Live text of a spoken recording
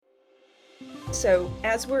So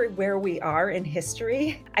as we're where we are in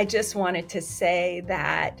history, I just wanted to say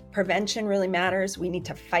that prevention really matters. We need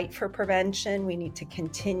to fight for prevention. We need to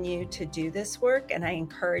continue to do this work. And I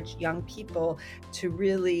encourage young people to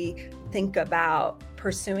really think about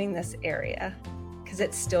pursuing this area because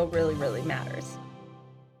it still really, really matters.